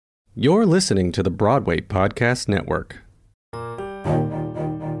You're listening to the Broadway Podcast Network.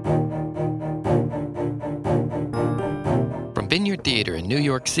 From Vineyard Theater in New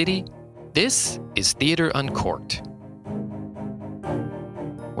York City, this is Theater Uncorked,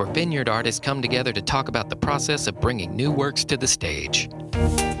 where Vineyard artists come together to talk about the process of bringing new works to the stage.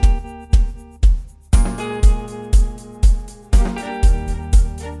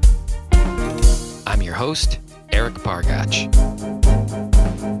 I'm your host, Eric Pargac.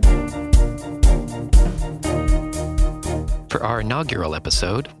 For our inaugural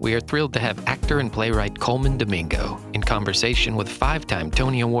episode, we are thrilled to have actor and playwright Colman Domingo in conversation with five-time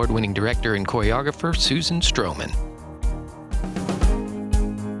Tony Award-winning director and choreographer Susan Stroman.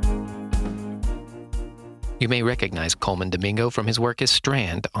 You may recognize Colman Domingo from his work as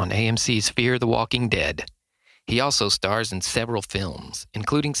Strand on AMC's Fear the Walking Dead. He also stars in several films,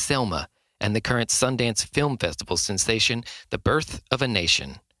 including Selma and the current Sundance Film Festival sensation, The Birth of a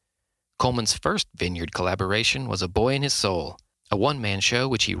Nation. Colman's first Vineyard collaboration was A Boy and His Soul, a one-man show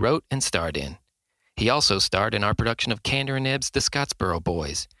which he wrote and starred in. He also starred in our production of Kander and Ebb's The Scottsboro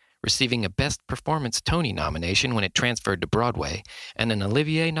Boys, receiving a Best Performance Tony nomination when it transferred to Broadway, and an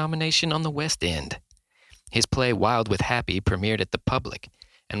Olivier nomination on the West End. His play Wild with Happy premiered at the Public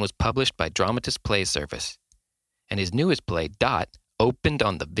and was published by Dramatist Play Service. And his newest play, Dot, opened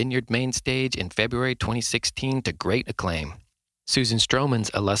on the Vineyard main stage in February 2016 to great acclaim. Susan Stroman's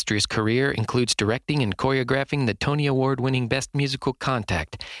illustrious career includes directing and choreographing the Tony Award-winning Best Musical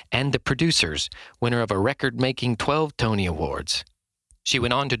Contact and The Producers, winner of a record-making 12 Tony Awards. She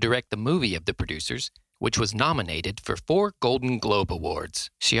went on to direct the movie of The Producers, which was nominated for 4 Golden Globe Awards.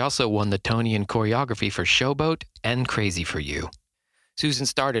 She also won the Tony in choreography for Showboat and Crazy for You. Susan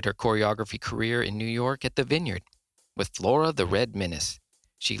started her choreography career in New York at the Vineyard with Flora the Red Menace.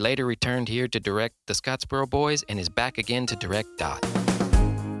 She later returned here to direct The Scottsboro Boys and is back again to direct Dot.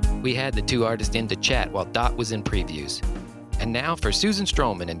 We had the two artists in to chat while Dot was in previews. And now for Susan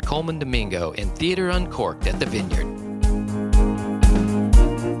Stroman and Colman Domingo in Theater Uncorked at the Vineyard.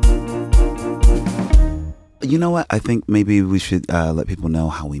 You know what? I think maybe we should let people know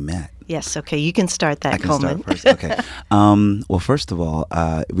how we met. Yes, okay. You can start that, Colman. I can start first. Okay. Well, first of all,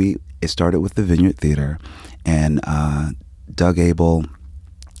 it started with the Vineyard Theater, and Doug Abel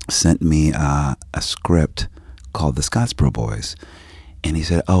sent me a script called The Scottsboro Boys. And he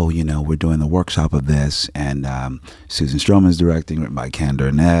said, we're doing the workshop of this, and Susan Stroman's directing, written by Kander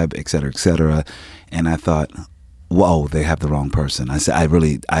and Ebb, et cetera, et cetera. And I thought, whoa, they have the wrong person. I said, I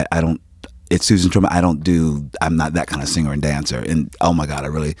don't, it's Susan Stroman. I'm not that kind of singer and dancer. And oh my God,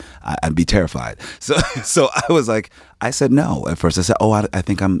 I'd be terrified. So I was like, I said no at first. I said, I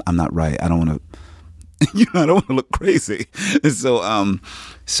think I'm not right. I don't want to, I don't want to look crazy.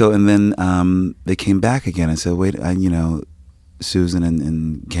 And then they came back again and said, wait, Susan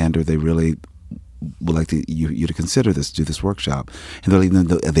and Kander, they really would like you to consider this, do this workshop. And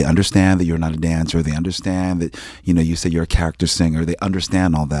they understand that you're not a dancer. They understand that, you say you're a character singer. They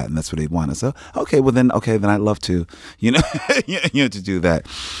understand all that, and that's what they want. So, then I'd love to, to do that.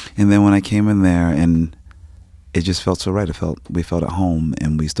 And then when I came in there, and it just felt so right. We felt at home,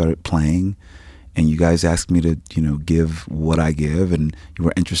 and we started playing. And you guys asked me to, give what I give, and you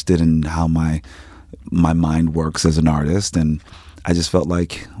were interested in how my mind works as an artist, and I just felt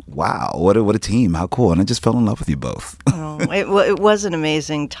like, wow, what a team, how cool, and I just fell in love with you both. It was an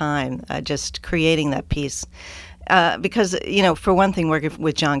amazing time, just creating that piece, because for one thing, working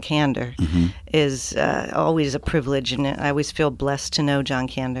with John Kander is always a privilege, and I always feel blessed to know John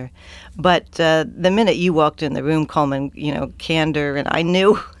Kander. But the minute you walked in the room, Colman, Kander, and I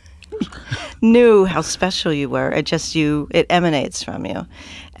knew how special you were. It emanates from you.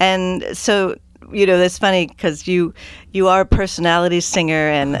 And so, that's funny because you are a personality singer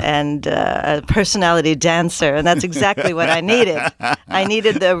and a personality dancer, and that's exactly what I needed. I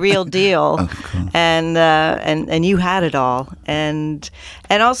needed the real deal. Oh, cool. And you had it all. And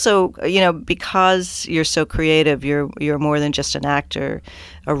also, because you're so creative, you're more than just an actor,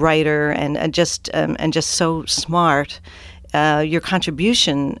 a writer, and just so smart. Your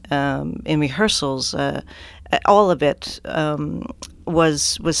contribution in rehearsals, all of it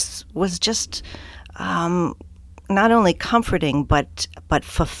was just not only comforting but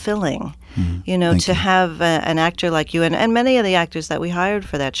fulfilling. To have an actor like you, and many of the actors that we hired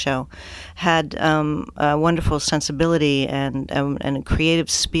for that show had a wonderful sensibility and a creative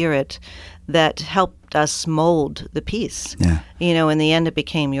spirit that helped us mold the piece. Yeah. In the end, it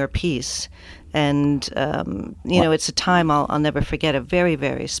became your piece. And, it's a time I'll never forget, a very,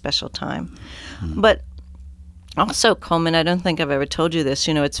 very special time. But also, Colman, I don't think I've ever told you this,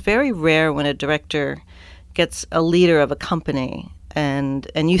 it's very rare when a director gets a leader of a company and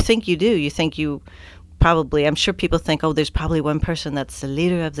you think you do. You think you probably. I'm sure people think, oh, there's probably one person that's the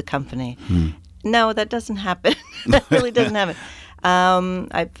leader of the company. No, that doesn't happen. That really doesn't happen.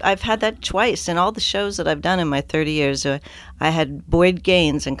 I've had that twice in all the shows that I've done in my 30 years. I had Boyd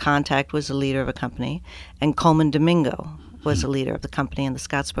Gaines in Contact was the leader of a company, and Colman Domingo was the leader of the company in the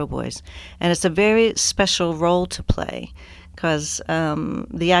Scottsboro Boys. And it's a very special role to play because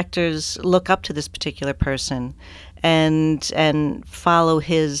the actors look up to this particular person and follow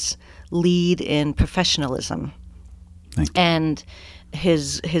his lead in professionalism and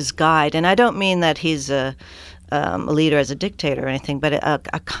his guide. And I don't mean that he's a leader as a dictator or anything, but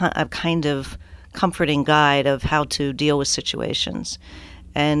a kind of comforting guide of how to deal with situations.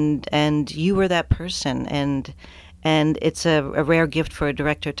 And you were that person, and it's a rare gift for a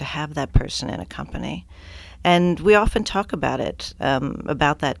director to have that person in a company. And we often talk about it,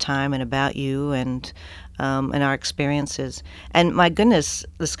 about that time and about you and our experiences. And my goodness,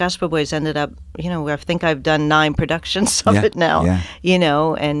 the Scottsboro Boys ended up, I think I've done 9 productions of it now,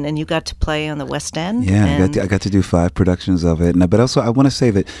 and you got to play on the West End. Yeah, I got to do 5 productions of it. But also I want to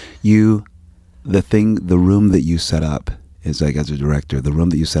say that the room that you set up is like, as a director, the room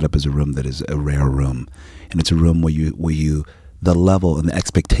that you set up is a room that is a rare room. And it's a room where you the level and the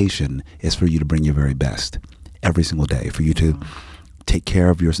expectation is for you to bring your very best every single day, for you to take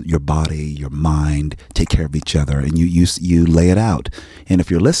care of your body, your mind, take care of each other, and you lay it out. And if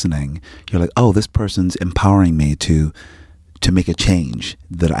you're listening, you're like, oh, this person's empowering me to make a change,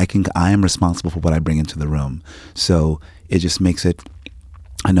 that I am responsible for what I bring into the room. So it just makes it.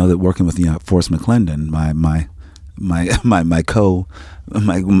 I know that working with Forrest McClendon, my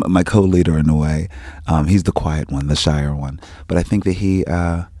co-leader in a way, he's the quiet one, the shyer one. But I think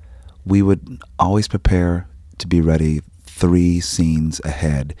that we would always prepare to be ready 3 scenes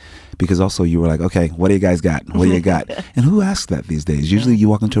ahead, because also you were like, okay, what do you guys got? What do you got? And who asks that these days? Usually you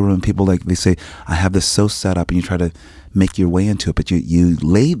walk into a room and people they say, I have this so set up, and you try to make your way into it, but you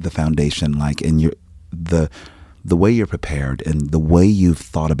laid the foundation, and the way you're prepared and the way you've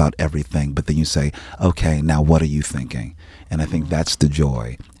thought about everything, but then you say, okay, now what are you thinking? And I think that's the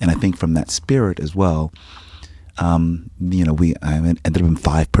joy. And I think from that spirit as well, I ended up in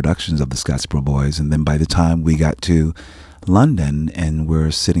 5 productions of the Scottsboro Boys, and then by the time we got to London and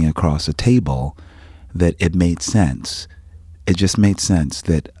we're sitting across a table, that it made sense. It just made sense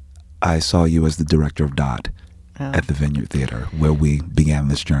that I saw you as the director of Dot at the Vineyard Theater, where we began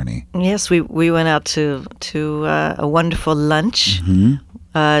this journey. Yes, we went out to a wonderful lunch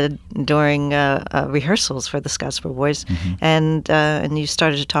during rehearsals for the Scottsboro Boys, and you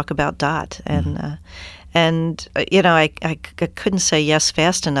started to talk about Dot, and I couldn't say yes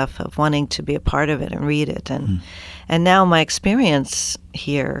fast enough of wanting to be a part of it and read it, and now my experience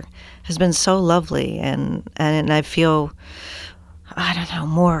here has been so lovely, and I feel, I don't know,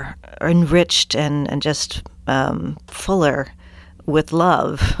 more enriched and just fuller with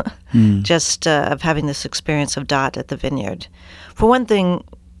love, just of having this experience of Dot at the Vineyard. For one thing,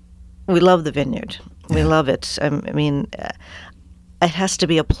 we love the Vineyard. We love it. I mean, it has to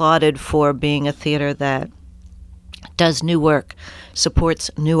be applauded for being a theater that does new work, supports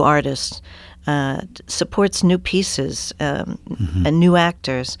new artists, supports new pieces and new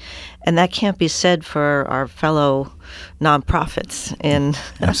actors, and that can't be said for our fellow nonprofits in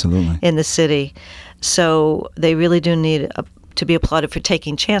the city. So they really do need to be applauded for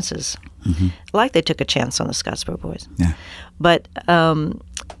taking chances, like they took a chance on the Scottsboro Boys. Yeah. But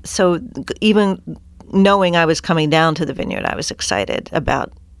so even knowing I was coming down to the Vineyard, I was excited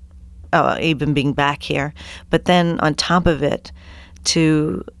about even being back here. But then on top of it,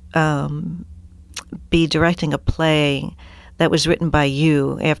 to be directing a play that was written by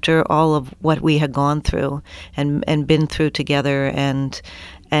you after all of what we had gone through and been through together, and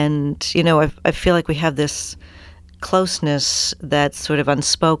I feel like we have this closeness that's sort of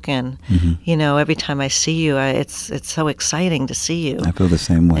unspoken. Every time I see you, it's so exciting to see you. I feel the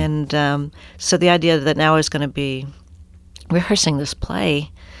same way. And so the idea that now I was going to be rehearsing this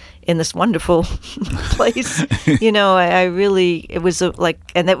play in this wonderful place, I really, it was and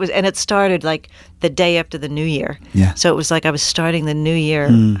it started like the day after the New Year. Yeah. So it was like I was starting the New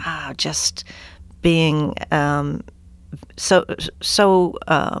Year, just being so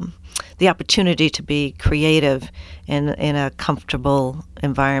the opportunity to be creative in a comfortable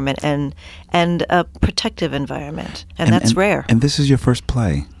environment and a protective environment, and that's rare. And this is your first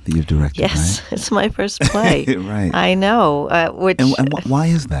play that you've directed, yes, right? It's my first play. Right. I know. And why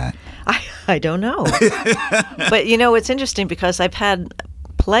is that? I don't know. But it's interesting because I've had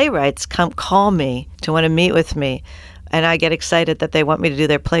playwrights call me to want to meet with me and I get excited that they want me to do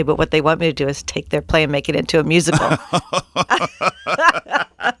their play, but what they want me to do is take their play and make it into a musical.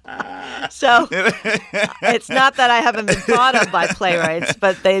 So it's not that I haven't been thought of by playwrights,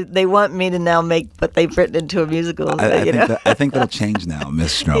 but they want me to now make what they've written into a musical. I think that'll change now,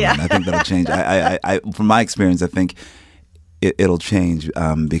 Miss Stroman. Yeah. I think that'll change. I from my experience, I think it'll change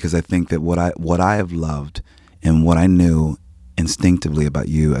because I think that what I have loved and what I knew instinctively about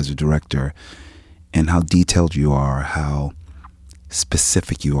you as a director, and how detailed you are, how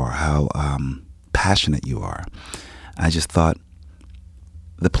specific you are, how passionate you are. I just thought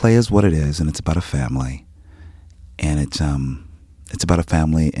the play is what it is, and it's about a family, and it's about a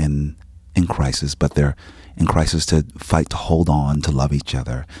family in crisis, but they're in crisis to fight, to hold on, to love each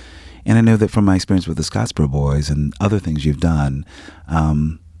other. And I know that from my experience with the Scottsboro Boys and other things you've done,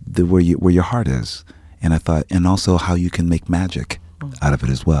 where your heart is, and I thought, and also how you can make magic out of it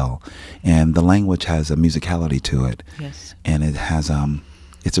as well. And the language has a musicality to it. Yes. And it has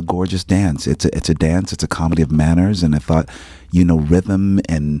it's a gorgeous dance. It's a dance. It's a comedy of manners. And I thought, rhythm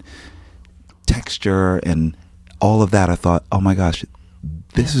and texture and all of that. I thought, oh my gosh,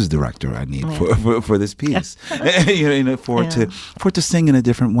 this is the director I need for this piece. For it to sing in a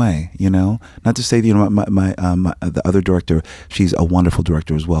different way. Not to say the other director, she's a wonderful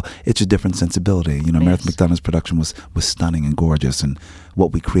director as well. It's a different sensibility. Meredith McDonough's production was stunning and gorgeous, and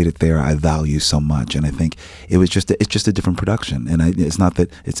what we created there I value so much. And I think it's just a different production. And it's not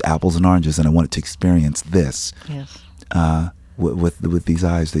that it's apples and oranges. And I wanted to experience this. Yes. With these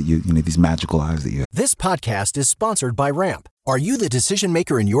eyes that these magical eyes that you. This podcast is sponsored by Ramp. Are you the decision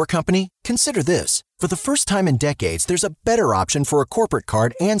maker in your company? Consider this. For the first time in decades, there's a better option for a corporate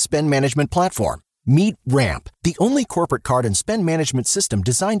card and spend management platform. Meet Ramp, the only corporate card and spend management system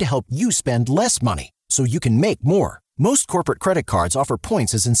designed to help you spend less money so you can make more. Most corporate credit cards offer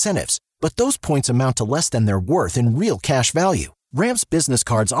points as incentives, but those points amount to less than their worth in real cash value. Ramp's business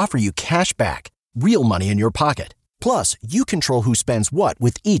cards offer you cash back, real money in your pocket. Plus, you control who spends what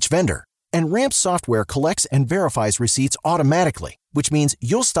with each vendor. And Ramp software collects and verifies receipts automatically, which means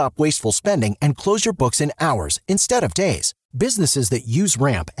you'll stop wasteful spending and close your books in hours instead of days. Businesses that use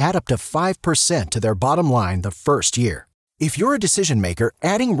Ramp add up to 5% to their bottom line the first year. If you're a decision maker,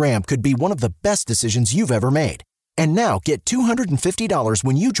 adding Ramp could be one of the best decisions you've ever made. And now get $250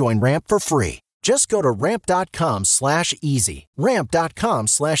 when you join Ramp for free. Just go to ramp.com/easy.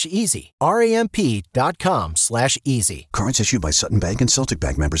 Ramp.com/easy. RAMP.com/easy. Cards issued by Sutton Bank and Celtic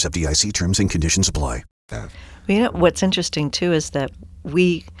Bank, members of FDIC. Terms and conditions apply. What's interesting too is that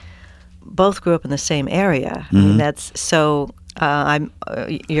we both grew up in the same area. I mean, that's so.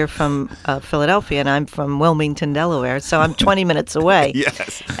 You're from Philadelphia, and I'm from Wilmington, Delaware. So I'm 20 minutes away.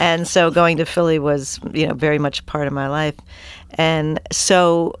 Yes. And so going to Philly was, very much a part of my life, and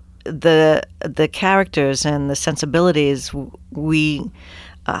so. The characters and the sensibilities we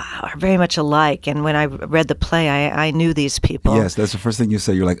are very much alike. And when I read the play, I knew these people. Yes, that's the first thing you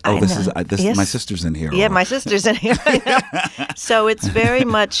say. You're like, oh, this Yes. my sister's in here. Yeah, my sister's in here. So it's very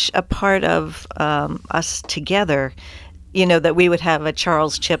much a part of us together. That we would have a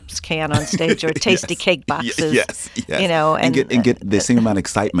Charles Chips can on stage or tasty cake boxes. Yes. And get the same amount of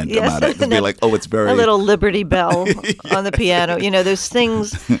excitement about it. Just be like, oh, it's very a little Liberty Bell on the piano. Those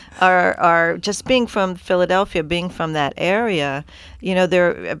things are just being from Philadelphia, being from that area.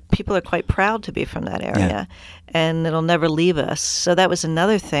 People are quite proud to be from that area, and it'll never leave us. So that was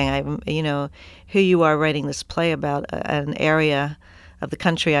another thing. Here you are writing this play about an area of the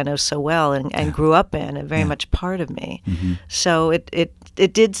country I know so well and grew up in, and very much part of me. Mm-hmm. So it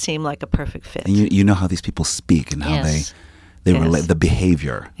did seem like a perfect fit. And you know how these people speak and how they relate, the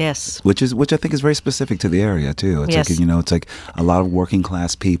behavior. Yes. Which I think is very specific to the area too. It's like it's like a lot of working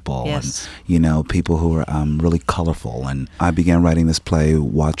class people and people who are really colorful. And I began writing this play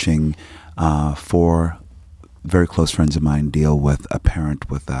watching 4 very close friends of mine deal with a parent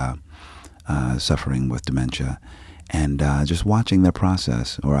with suffering with dementia. And just watching their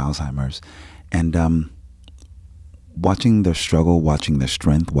process, or Alzheimer's, and watching their struggle, watching their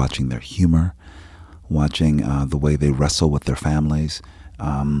strength, watching their humor, watching the way they wrestle with their families.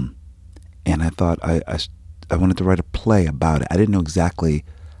 And I thought I wanted to write a play about it. I didn't know exactly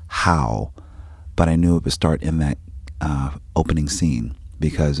how, but I knew it would start in that opening scene,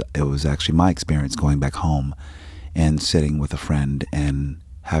 because it was actually my experience going back home and sitting with a friend and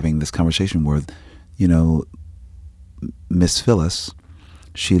having this conversation where, Miss Phyllis,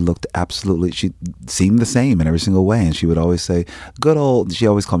 she looked absolutely, she seemed the same in every single way. And she would always say, good old, she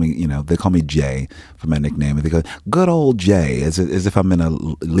always called me, they call me Jay for my nickname. And they go, good old Jay, as if I'm in a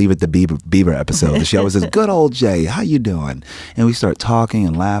Leave It to Beaver episode. She always says, good old Jay, how you doing? And we start talking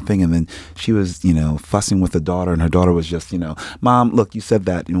and laughing. And then she was, fussing with the daughter. And her daughter was just, Mom, look, you said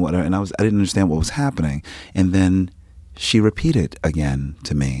that and whatever. And I didn't understand what was happening. And then she repeated again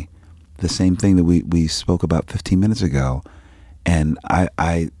to me the same thing that we spoke about 15 minutes ago. And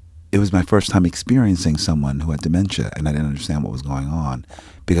it was my first time experiencing someone who had dementia, and I didn't understand what was going on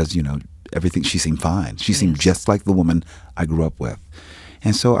because, everything, she seemed fine. She seemed just like the woman I grew up with.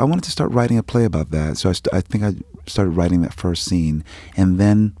 And so I wanted to start writing a play about that. So I think I started writing that first scene. And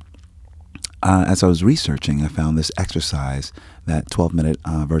then as I was researching, I found this exercise, that 12-minute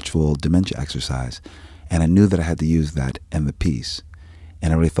virtual dementia exercise. And I knew that I had to use that in the piece.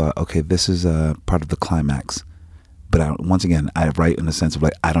 And I really thought, okay, this is a part of the climax. But once again, I write in the sense of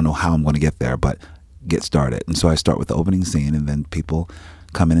I don't know how I'm going to get there, but get started. And so I start with the opening scene, and then people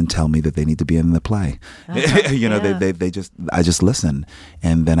come in and tell me that they need to be in the play. I just listen.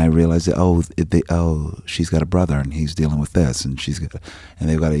 And then I realize that, she's got a brother and he's dealing with this, and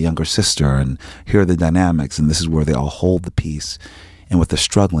they've got a younger sister, and here are the dynamics, and this is where they all hold the piece. And with the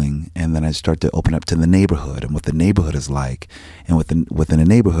struggling, and then I start to open up to the neighborhood and what the neighborhood is like. And within a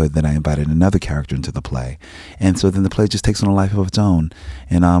neighborhood, then I invited another character into the play. And so then the play just takes on a life of its own.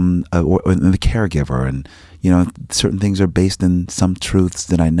 And the caregiver, and certain things are based in some truths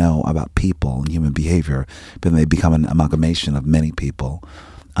that I know about people and human behavior, but then they become an amalgamation of many people.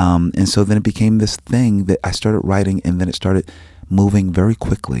 And so then it became this thing that I started writing, and then it started moving very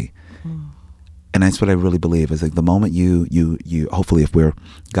quickly. And that's what I really believe is the moment you hopefully, if we're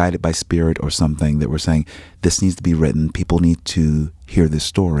guided by spirit or something, that we're saying this needs to be written, people need to hear this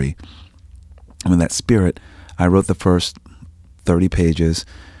story. And with that spirit, I wrote the first 30 pages,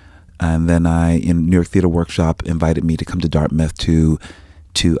 and then in New York Theater Workshop, invited me to come to Dartmouth to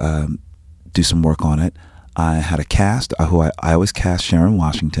do some work on it. I had a cast who I always cast Sharon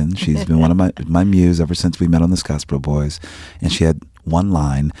Washington. She's been one of my muse ever since we met on the SCOTTSBORO Boys, and she had one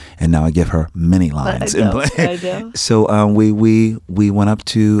line, and now I give her many lines. I know. So we went up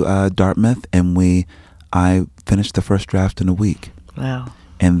to Dartmouth, and I finished the first draft in a week. Wow.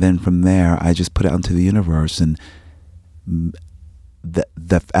 And then from there, I just put it out into the universe, and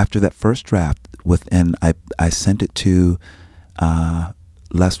after that first draft, I sent it to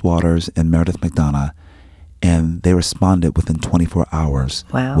Les Waters and Meredith McDonough, and they responded within 24 hours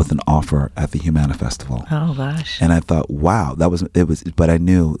with an offer at the Humana Festival. Oh, gosh. And I thought, wow, but I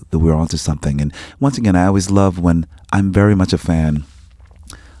knew that we were onto something. And once again, I always love when I'm very much a fan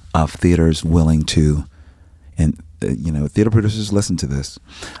of theaters willing to, and theater producers listen to this.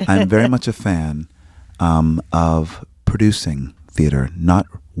 I'm very much a fan of producing theater, not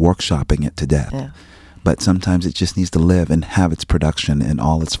workshopping it to death. Yeah. But sometimes it just needs to live and have its production and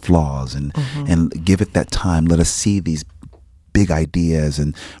all its flaws, and give it that time. Let us see these big ideas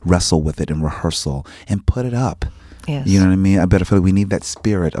and wrestle with it in rehearsal and put it up. Yes. You know what I mean? I feel like we need that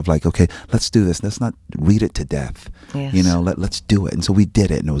spirit of okay, let's do this. Let's not read it to death. Yes. Let's do it. And so we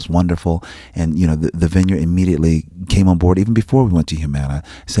did it, and it was wonderful. And, the Vineyard immediately came on board, even before we went to Humana,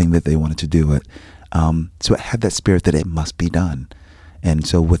 saying that they wanted to do it. So it had that spirit that it must be done. And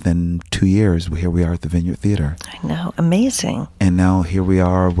so within 2 years, here we are at the Vineyard Theater. I know. Amazing. And now here we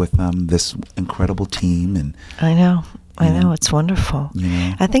are with this incredible team. And I know. It's wonderful.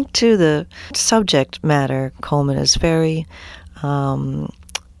 I think, too, the subject matter, Colman, is very...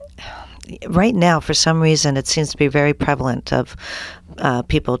 right now, for some reason, it seems to be very prevalent of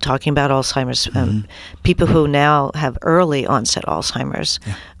people talking about Alzheimer's, people who now have early onset Alzheimer's,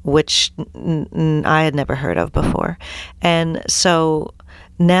 which I had never heard of before. And so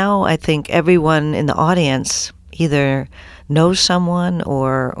now I think everyone in the audience either knows someone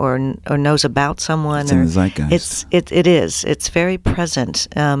or knows about someone. It's in the zeitgeist. It is. It's very present.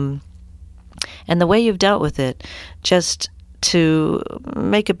 And the way you've dealt with it, just to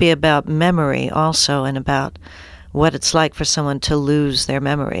make it be about memory also, and about what it's like for someone to lose their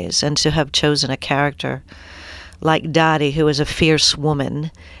memories, and to have chosen a character like Dottie, who is a fierce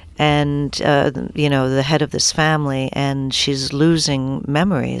woman and, the head of this family, and she's losing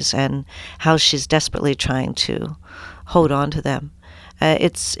memories, and how she's desperately trying to hold on to them.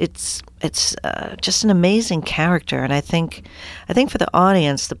 It's just an amazing character, and I think for the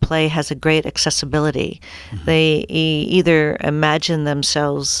audience, the play has a great accessibility. Mm-hmm. They either imagine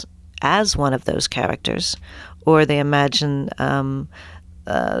themselves as one of those characters, or they imagine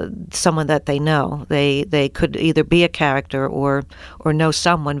someone that they know. They could either be a character or know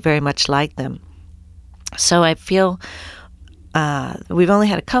someone very much like them. So I feel we've only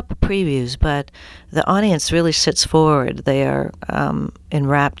had a couple previews, but the audience really sits forward. They are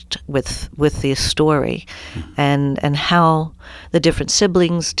enwrapped with the story, and how the different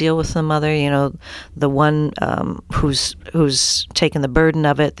siblings deal with the mother. You know, the one who's taken the burden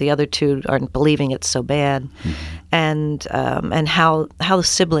of it, the other two aren't believing it's so bad, and how the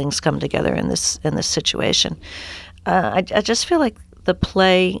siblings come together in this situation. I just feel like the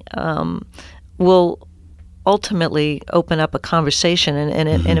play will ultimately open up a conversation, and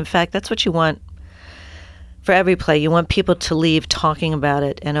in fact, that's what you want for every play. You want people to leave talking about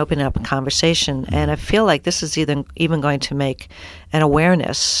it and open up a conversation. And I feel like this is even going to make an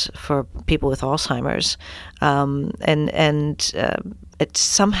awareness for people with Alzheimer's, and it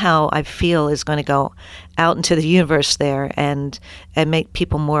somehow, I feel, is going to go out into the universe there and make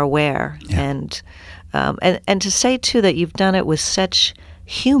people more aware. Yeah. And to say too that you've done it with such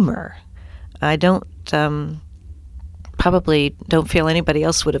humor. I probably don't feel anybody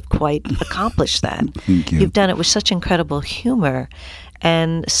else would have quite accomplished that. Thank you. You've done it with such incredible humor,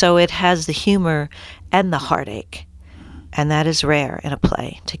 and so it has the humor and the heartache, and that is rare in a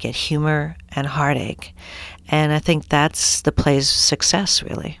play, to get humor and heartache, and I think that's the play's success,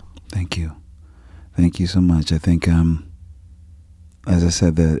 really. Thank you. Thank you so much. I think, as I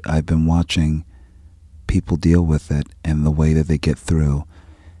said, that I've been watching people deal with it and the way that they get through.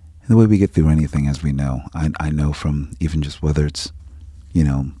 The way we get through anything, as we know, I know from even just whether it's,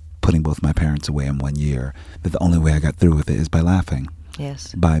 putting both my parents away in 1 year, that the only way I got through with it is by laughing.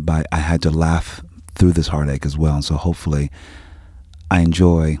 Yes. I had to laugh through this heartache as well. And so hopefully I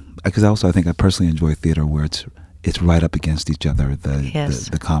enjoy, because I think I personally enjoy theater where it's right up against each other,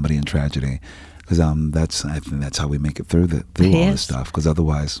 the comedy and tragedy. Because I think that's how we make it through all this stuff. Because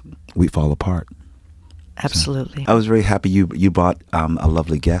otherwise we fall apart. Absolutely. So I was very happy you brought a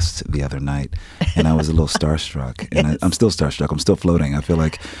lovely guest the other night, and I was a little starstruck. And I'm still starstruck. I'm still floating. I feel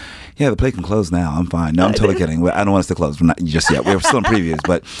like, the play can close now. I'm fine. No, I'm totally kidding. I don't want us to close. We're not just yet. We're still in previews.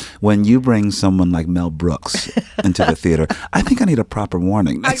 But when you bring someone like Mel Brooks into the theater, I think I need a proper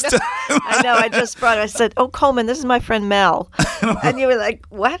warning next time. I know. I just brought it. I said, "Oh, Colman, this is my friend Mel," and you were like,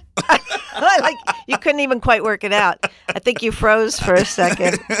 "What?" You couldn't even quite work it out. I think you froze for a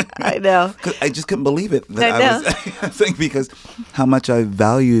second. I know. I just couldn't believe it. I think because how much I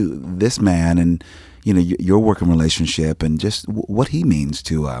value this man and your working relationship and just what he means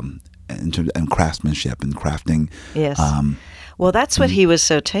to and craftsmanship and crafting. Yes. Well, that's what he was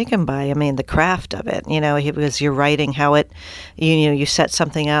so taken by. I mean, the craft of it. Because you're writing how it, you set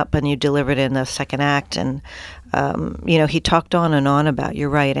something up and you deliver it in the second act, and he talked on and on about your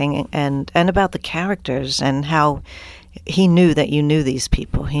writing and about the characters and how he knew that you knew these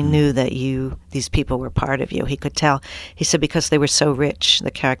people. He knew that these people were part of you. He could tell. He said because they were so rich, the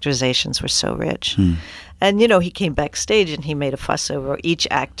characterizations were so rich. And, he came backstage and he made a fuss over each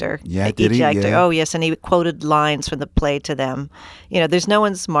actor. Yeah, did he? Actor. Yeah. Oh, yes, and he quoted lines from the play to them. There's no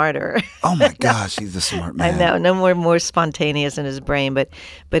one smarter. Oh, my gosh, he's a smart man. I know, no more spontaneous in his brain,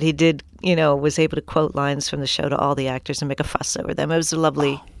 but he did, was able to quote lines from the show to all the actors and make a fuss over them. It was a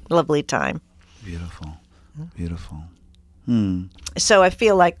lovely time. Beautiful, beautiful. So I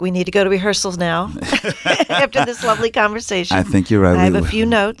feel like we need to go to rehearsals now after this lovely conversation. I think you're right. I have a few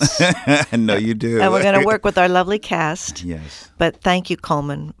notes. I know you do. And we're going to work with our lovely cast. Yes. But thank you,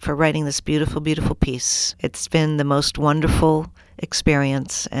 Colman, for writing this beautiful, beautiful piece. It's been the most wonderful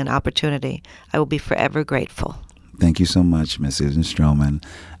experience and opportunity. I will be forever grateful. Thank you so much, Miss Susan Stroman.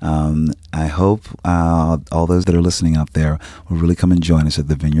 I hope all those that are listening out there will really come and join us at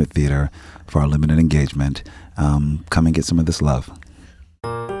the Vineyard Theater for our limited engagement. Come and get some of this love.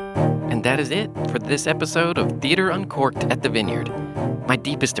 And that is it for this episode of Theater Uncorked at the Vineyard. My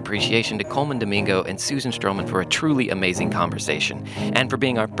deepest appreciation to Colman Domingo and Susan Stroman for a truly amazing conversation, and for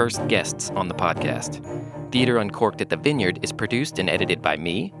being our first guests on the podcast. Theater Uncorked at the Vineyard is produced and edited by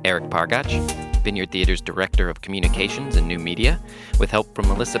me, Eric Pargac, Vineyard Theater's Director of Communications and New Media, with help from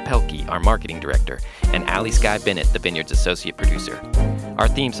Melissa Pelkey, our Marketing Director, and Allie Skye Bennett, the Vineyard's Associate Producer. Our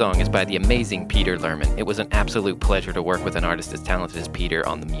theme song is by the amazing Peter Lerman. It was an absolute pleasure to work with an artist as talented as Peter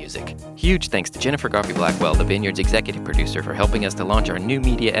on the music. Huge thanks to Jennifer Garvey-Blackwell, the Vineyard's Executive Producer, for helping us to launch our new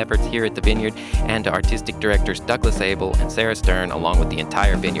media efforts here at the Vineyard, and to Artistic Directors Douglas Abel and Sarah Stern, along with the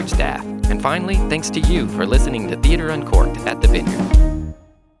entire Vineyard staff. And finally, thanks to you for listening to Theater Uncorked at the Vineyard.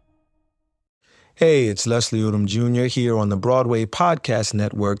 Hey, it's Leslie Odom Jr. here on the Broadway Podcast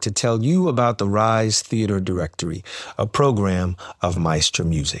Network to tell you about the Rise Theater Directory, a program of Maestro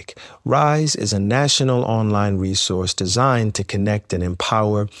Music. Rise is a national online resource designed to connect and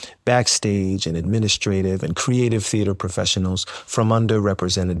empower backstage and administrative and creative theater professionals from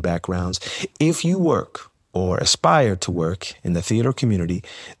underrepresented backgrounds. If you work or aspire to work in the theater community,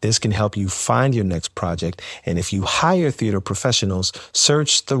 this can help you find your next project. And if you hire theater professionals,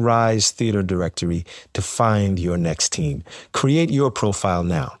 search the Rise Theater Directory to find your next team. Create your profile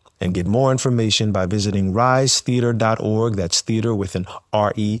now and get more information by visiting risetheater.org. That's theater with an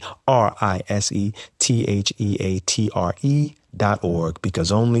RERISETHEATRE.org,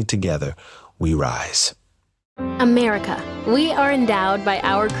 because only together we rise. America, we are endowed by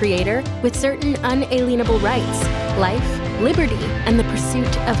our Creator with certain unalienable rights: life, liberty, and the pursuit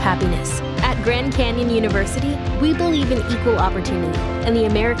of happiness. At Grand Canyon University, we believe in equal opportunity, and the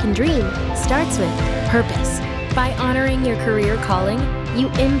American dream starts with purpose. By honoring your career calling, you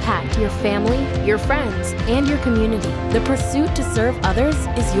impact your family, your friends, and your community. The pursuit to serve others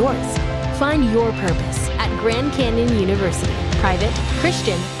is yours. Find your purpose at Grand Canyon University. Private,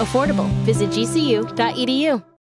 Christian, affordable. Visit gcu.edu.